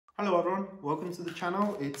Hello everyone, welcome to the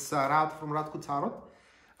channel. It's Radko from Radko Tarot.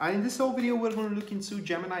 And in this whole video, we're going to look into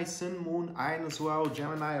Gemini Sun, Moon, and as well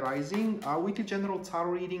Gemini Rising. Weekly General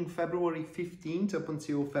Tarot reading February 15th up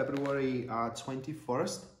until February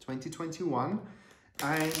 21st, 2021.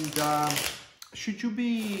 And should you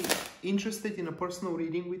be interested in a personal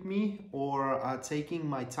reading with me or taking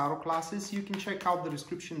my tarot classes, you can check out the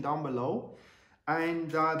description down below.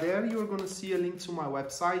 And there you're going to see a link to my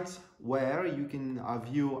website where you can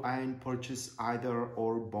view and purchase either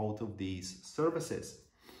or both of these services.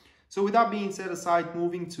 So with that being said aside,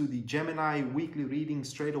 moving to the Gemini weekly reading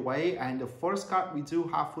straight away. And the first card we do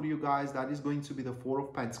have for you guys, that is going to be the Four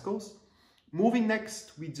of Pentacles. Moving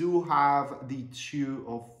next, we do have the Two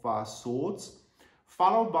of Swords,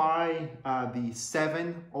 followed by the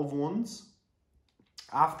Seven of Wands.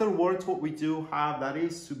 Afterwards, what we do have, that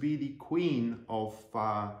is to be the Queen of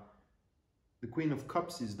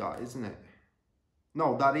Cups is that, isn't it?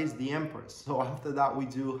 No, that is the Empress. So after that, we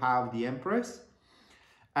do have the Empress.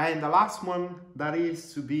 And the last one, that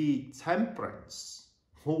is to be Temperance.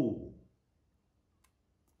 Oh.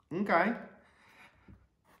 Okay.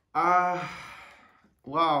 Wow,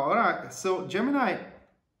 all right. So Gemini,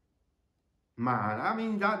 man, I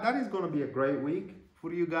mean, that is going to be a great week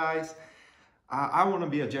for you guys. I want to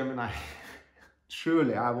be a Gemini.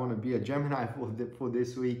 Truly, I want to be a Gemini for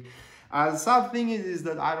this week. The sad thing is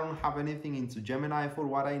that I don't have anything into Gemini for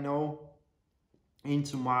what I know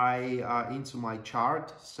into my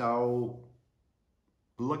chart. So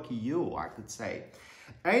lucky you, I could say.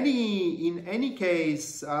 In any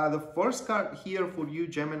case, the first card here for you,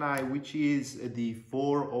 Gemini, which is the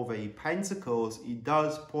Four of Pentacles, it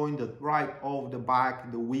does point that right off the back,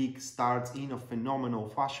 the week starts in a phenomenal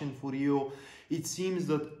fashion for you. It seems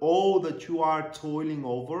that all that you are toiling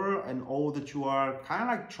over and all that you are kind of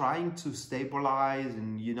like trying to stabilize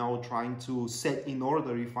and, you know, trying to set in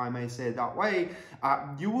order, if I may say it that way,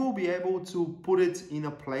 you will be able to put it in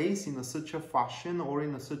a place in such a fashion or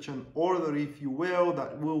in such an order, if you will,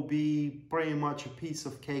 that will be pretty much a piece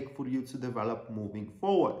of cake for you to develop moving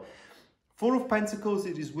forward. Four of Pentacles,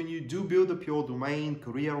 it is when you do build up your domain,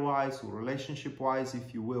 career-wise or relationship-wise,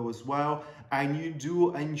 if you will, as well. And you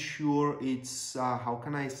do ensure its, how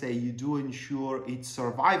can I say, you do ensure its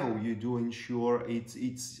survival. You do ensure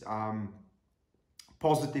its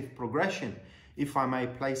positive progression, if I may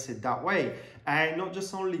place it that way. And not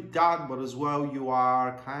just only that, but as well, you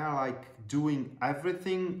are kind of like doing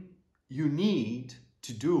everything you need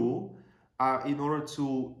to do in order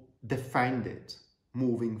to defend it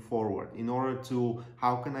moving forward, in order to,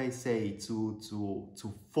 how can I say, to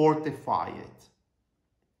fortify it,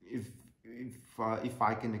 if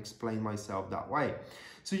I can explain myself that way.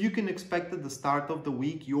 So you can expect at the start of the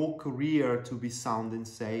week your career to be sound and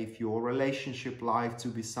safe, your relationship life to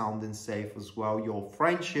be sound and safe as well, your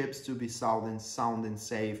friendships to be sound and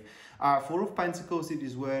safe. Four of Pentacles, it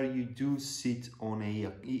is where you do sit on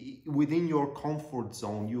within your comfort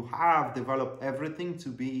zone. You have developed everything to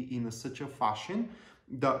be in such a fashion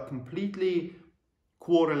that completely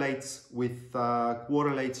correlates with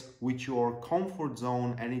your comfort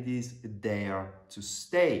zone, and it is there to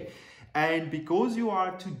stay. And because you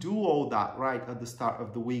are to do all that right at the start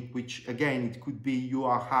of the week, which again, it could be you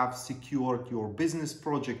have secured your business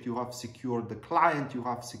project, you have secured the client, you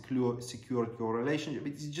have secured your relationship.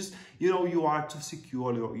 It's just, you know, you are to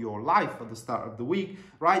secure your life at the start of the week.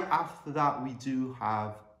 Right after that, we do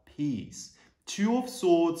have peace. Two of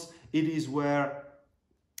Swords, it is where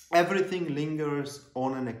everything lingers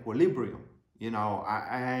on an equilibrium. You know,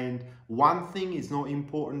 and one thing is not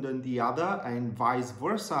important than the other and vice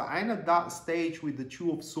versa. And at that stage with the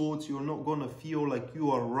Two of Swords, you're not going to feel like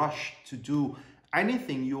you are rushed to do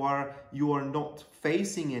anything. You are not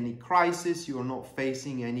facing any crisis. You are not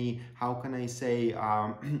facing any, how can I say,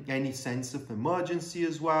 any sense of emergency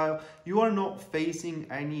as well. You are not facing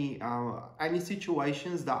any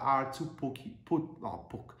situations that are to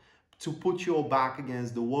put your back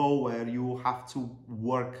against the wall, where you have to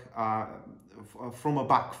work from a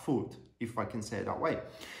back foot, if I can say it that way.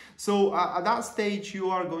 So at that stage,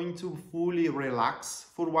 you are going to fully relax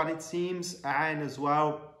for what it seems, and as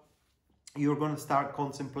well, you're going to start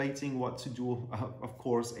contemplating what to do, of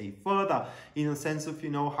course, further, in a sense of,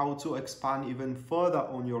 you know, how to expand even further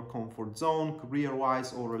on your comfort zone,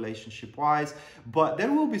 career-wise or relationship-wise. But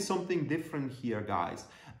there will be something different here, guys.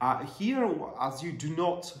 Here, as you do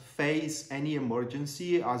not face any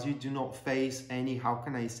emergency, as you do not face any, how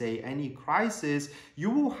can I say, any crisis, you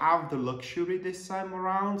will have the luxury this time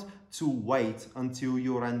around to wait until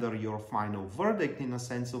you render your final verdict, in a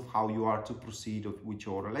sense of how you are to proceed with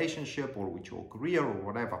your relationship or with your career or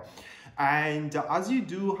whatever. And as you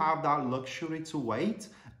do have that luxury to wait,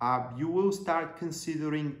 you will start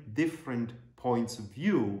considering different points of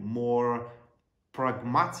view, more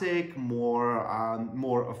pragmatic,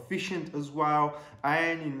 more efficient as well,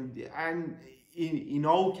 and in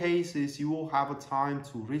all cases you will have a time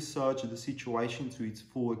to research the situation to its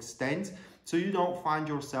full extent, so you don't find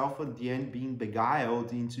yourself at the end being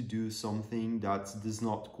beguiled into do something that does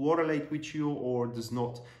not correlate with you or does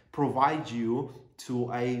not provide you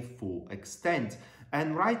to a full extent.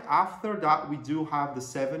 And right after that, we do have the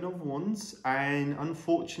Seven of Wands, and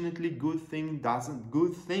unfortunately, good things doesn't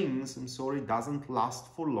last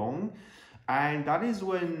for long. And that is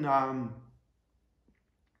when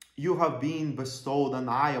you have been bestowed an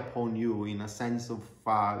eye upon you, in a sense of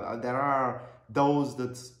there are those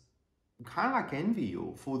that kind of like envy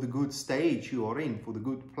you for the good stage you are in, for the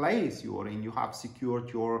good place you are in. You have secured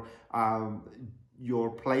your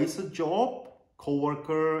place at job.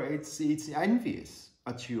 Co-worker, it's envious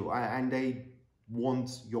at you, and they want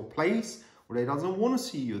your place, or they doesn't want to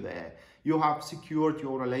see you there. You have secured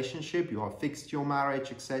your relationship, you have fixed your marriage,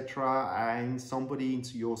 etc., and somebody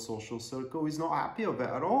into your social circle is not happy of it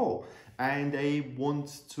at all, and they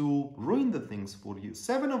want to ruin the things for you.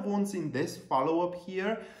 Seven of Wands in this follow-up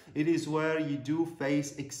here, it is where you do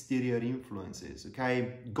face exterior influences,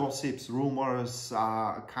 okay? Gossips, rumors,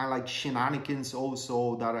 kind of like shenanigans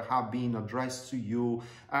also that have been addressed to you.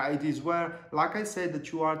 It is where, like I said,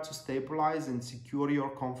 that you are to stabilize and secure your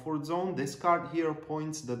comfort zone. This card here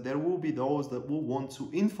points that there will be those that will want to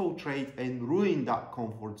infiltrate and ruin that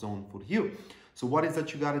comfort zone for you. So what is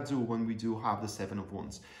that you got to do when we do have the Seven of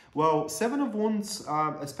Wands? Well, Seven of Wands,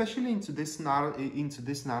 especially into this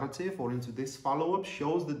narrative or into this follow-up,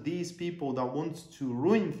 shows that these people that want to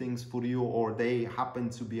ruin things for you, or they happen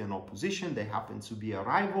to be an opposition, they happen to be a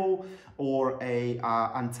rival or a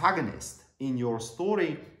antagonist in your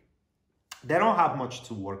story, they don't have much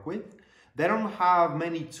to work with. They don't have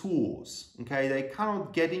many tools, okay? They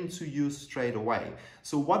cannot get into you straight away.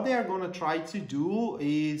 So what they are going to try to do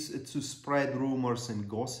is to spread rumors and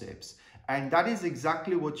gossips. And that is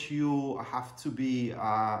exactly what you have to be,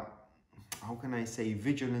 how can I say,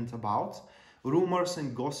 vigilant about. Rumors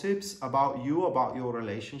and gossips about you, about your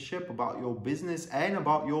relationship, about your business, and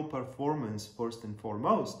about your performance first and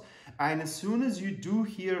foremost. And as soon as you do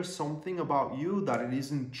hear something about you that it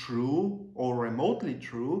isn't true or remotely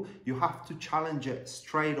true, you have to challenge it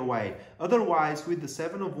straight away. Otherwise, with the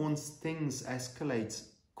Seven of Wands, things escalate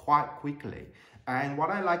quite quickly. And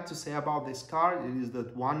what I like to say about this card is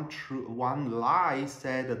that one lie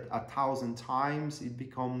said 1,000 times, it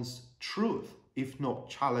becomes truth, if not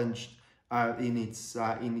challenged in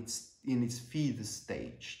its feed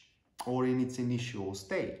stage or in its initial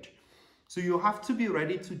stage. So you have to be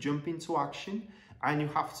ready to jump into action, and you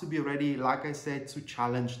have to be ready, like I said, to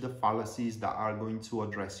challenge the fallacies that are going to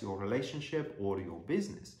address your relationship or your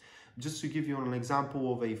business. Just to give you an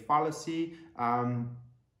example of a fallacy,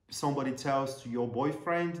 somebody tells to your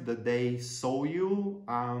boyfriend that they saw you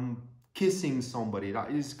kissing somebody.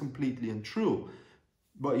 That is completely untrue,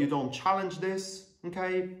 but you don't challenge this,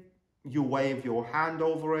 okay? You wave your hand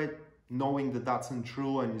over it, knowing that that's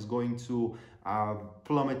untrue and is going to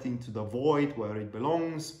plummet into the void where it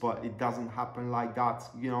belongs, but it doesn't happen like that.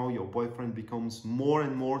 You know, your boyfriend becomes more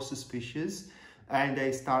and more suspicious, and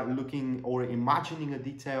they start looking or imagining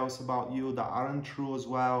details about you that aren't true as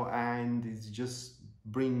well, and it just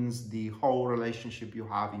brings the whole relationship you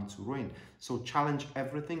have into ruin. So challenge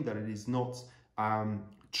everything that it is not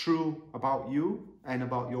true about you and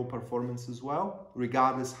about your performance as well,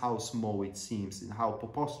 regardless how small it seems and how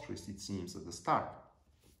preposterous it seems at the start.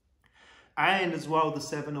 And as well, the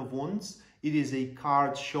Seven of Wands, it is a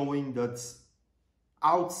card showing that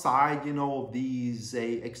outside, you know, of these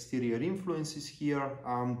exterior influences here,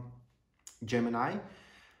 Gemini,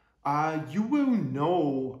 you will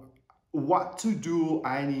know what to do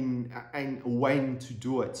and when to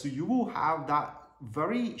do it. So you will have that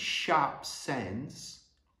very sharp sense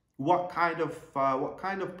what kind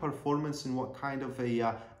of performance and what kind of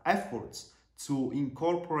efforts to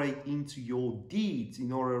incorporate into your deeds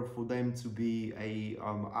in order for them to be a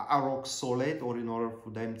rock solid, or in order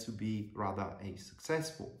for them to be rather a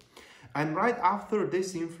successful. And right after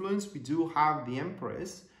this influence, we do have the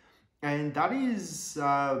Empress, and that is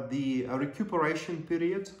the recuperation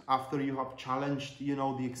period after you have challenged, you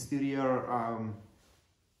know, the exterior.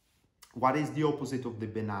 What is the opposite of the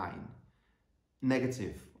benign?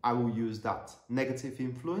 Negative. I will use that. Negative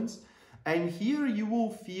influence. And here you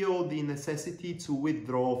will feel the necessity to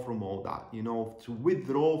withdraw from all that, you know, to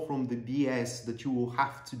withdraw from the BS that you will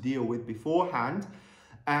have to deal with beforehand.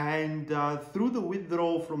 And through the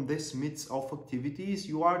withdrawal from this midst of activities,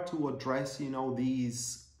 you are to address, you know,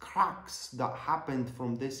 these cracks that happened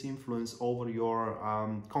from this influence over your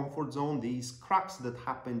comfort zone, these cracks that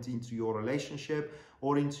happened into your relationship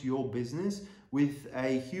or into your business, with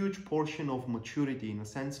a huge portion of maturity, in a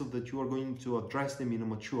sense of that you are going to address them in a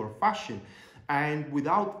mature fashion. And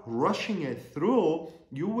without rushing it through,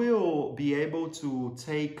 you will be able to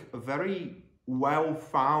take a very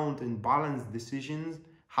well-found and balanced decisions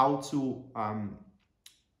how to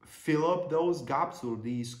fill up those gaps or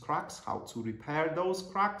these cracks, how to repair those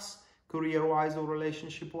cracks career-wise or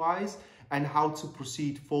relationship-wise, and how to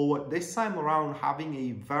proceed forward. This time around, having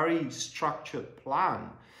a very structured plan.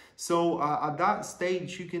 So at that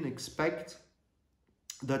stage, you can expect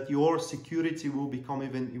that your security will become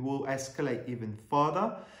it will escalate even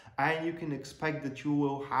further, and you can expect that you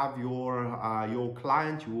will have your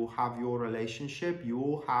client, you will have your relationship, you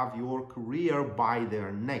will have your career by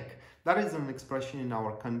their neck. That is an expression in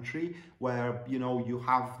our country where, you know, you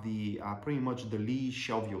have the pretty much the leash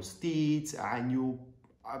of your steeds, and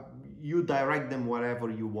you direct them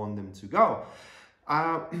wherever you want them to go.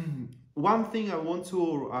 One thing I want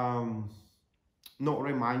to not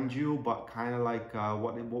remind you, but kind of like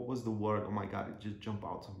what was the word? Oh my God, it just jumped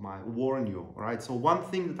out of my warn you. All right. So one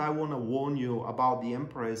thing that I want to warn you about the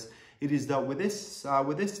Empress, it is that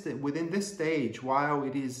within this stage, while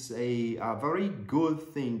it is a very good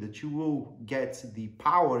thing that you will get the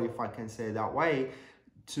power, if I can say it that way,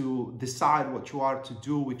 to decide what you are to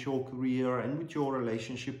do with your career and with your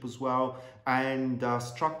relationship as well, and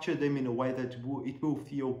structure them in a way that it will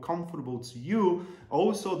feel comfortable to you.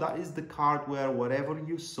 Also, that is the card where whatever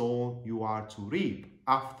you sow, you are to reap.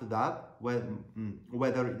 After that,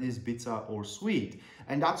 whether it is bitter or sweet.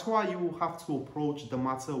 And that's why you have to approach the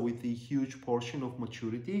matter with a huge portion of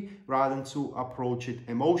maturity rather than to approach it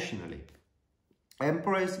emotionally.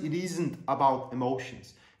 Empress, it isn't about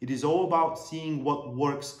emotions. It is all about seeing what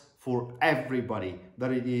works for everybody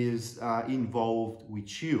that it is involved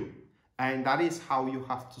with you. And that is how you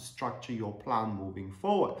have to structure your plan moving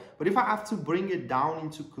forward. But if I have to bring it down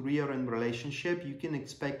into career and relationship, you can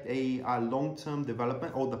expect a long-term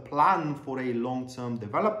development, or the plan for a long-term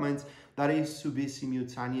development that is to be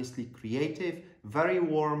simultaneously creative, very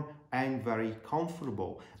warm, and very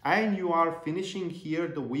comfortable. And you are finishing here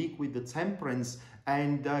the week with the Temperance.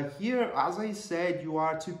 And here, as I said, you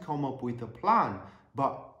are to come up with a plan.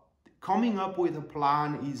 But coming up with a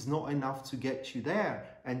plan is not enough to get you there.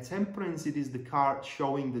 And Temperance, it is the card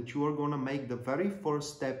showing that you are going to make the very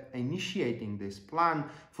first step initiating this plan.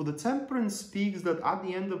 For the Temperance speaks that at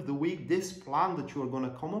the end of the week, this plan that you are going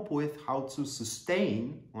to come up with, how to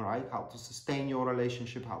sustain, all right, how to sustain your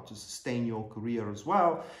relationship, how to sustain your career as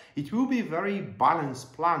well, it will be a very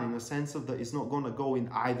balanced plan in the sense of that it's not going to go in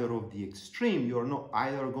either of the extreme. You're not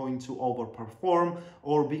either going to overperform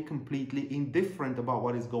or be completely indifferent about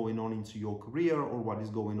what is going on into your career or what is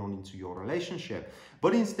going on into your relationship.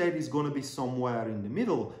 But instead, it's going to be somewhere in the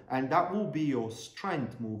middle, and that will be your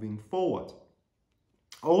strength moving forward.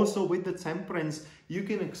 Also, with the Temperance, you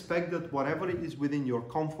can expect that whatever it is within your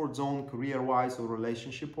comfort zone, career-wise or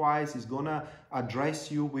relationship-wise, is going to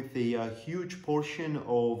address you with a huge portion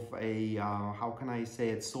of how can I say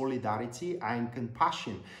it, solidarity and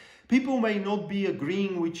compassion. People may not be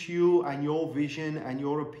agreeing with you and your vision and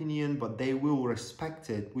your opinion, but they will respect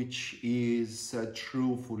it, which is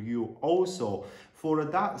true for you also. For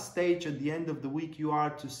at that stage, at the end of the week, you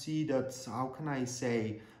are to see that, how can I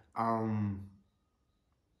say,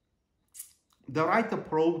 the right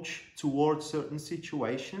approach towards certain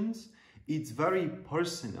situations, it's very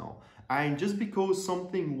personal. And just because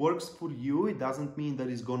something works for you, it doesn't mean that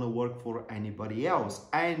it's going to work for anybody else,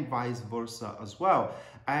 and vice versa as well.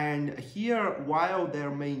 And here, while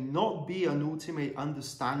there may not be an ultimate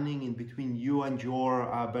understanding in between you and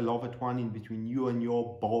your beloved one, in between you and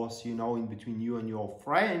your boss, you know, in between you and your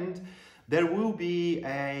friend, there will be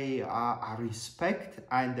a respect,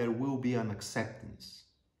 and there will be an acceptance.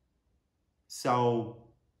 So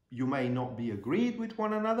you may not be agreed with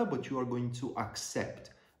one another, but you are going to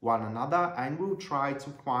accept one another, and we'll try to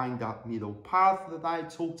find that middle path that I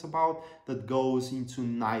talked about that goes into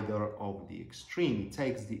neither of the extreme. It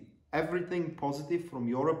takes everything positive from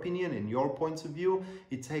your opinion and your point of view.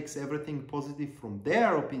 It takes everything positive from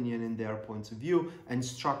their opinion and their point of view, and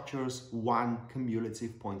structures one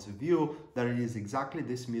cumulative point of view that it is exactly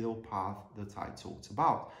this middle path that I talked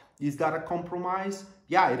about. Is that a compromise?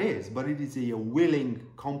 Yeah, it is, but it is a willing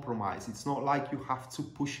compromise. It's not like you have to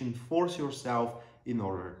push and force yourself in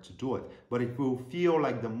order to do it, but it will feel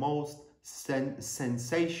like the most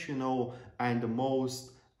sensational and the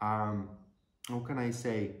most, how can I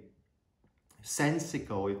say,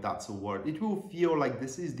 sensical, if that's a word. It will feel like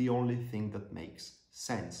this is the only thing that makes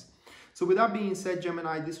sense. So with that being said,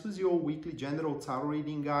 Gemini, this was your weekly general tarot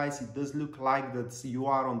reading, guys. It does look like that you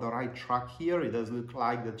are on the right track here. It does look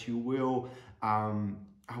like that you will,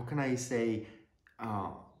 how can I say,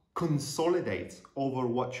 consolidate over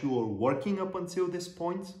what you are working up until this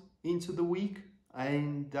point into the week.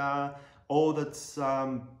 And all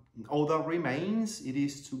that remains, it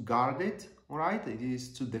is to guard it, all right? It is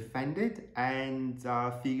to defend it and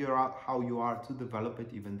figure out how you are to develop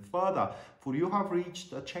it even further. For you have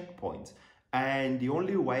reached a checkpoint, and the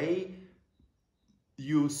only way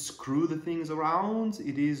you screw the things around,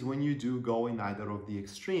 it is when you do go in either of the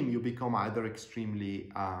extreme. You become either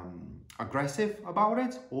extremely aggressive about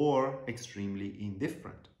it or extremely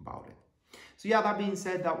indifferent about it. So yeah, that being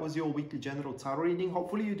said, that was your weekly general tarot reading.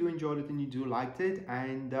 Hopefully you do enjoy it and you do liked it,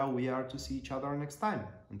 and we are to see each other next time.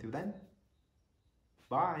 Until then,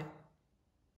 bye.